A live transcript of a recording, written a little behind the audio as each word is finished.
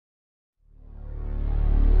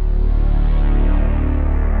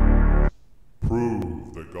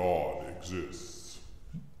exists.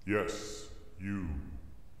 Yes, you.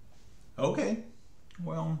 Okay.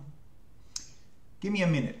 Well, give me a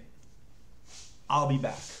minute. I'll be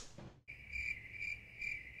back.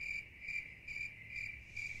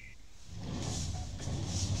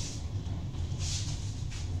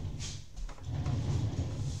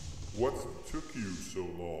 What took you so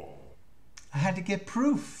long? I had to get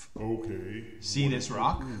proof. Okay. See this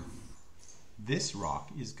rock? This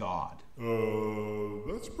rock is God.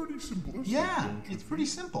 That's pretty simplistic. Yeah, don't you it's pretty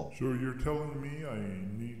simple. So you're telling me I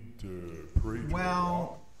need to pray to a rock?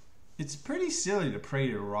 Well, it's pretty silly to pray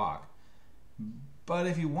to a rock. But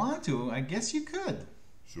if you want to, I guess you could.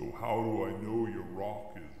 So how do I know your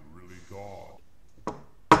rock is really God?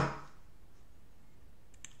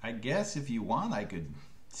 I guess if you want, I could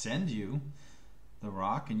send you the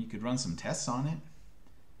rock and you could run some tests on it.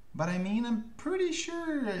 But I mean, I'm pretty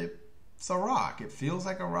sure it's a rock. It feels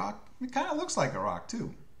like a rock. It kind of looks like a rock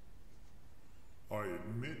too. I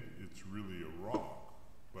admit it's really a rock,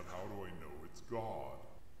 but how do I know it's God?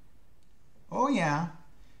 Oh yeah,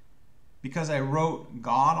 because I wrote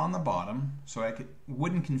God on the bottom so I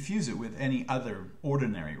wouldn't confuse it with any other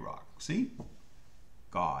ordinary rock. See?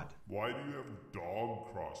 God. Why do you have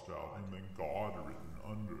dog crossed out and then God written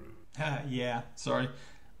under it? Yeah, sorry.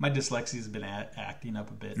 My dyslexia's been acting up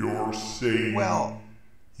a bit. You're saying Well,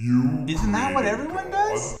 you isn't that what created everyone God?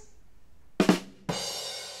 does?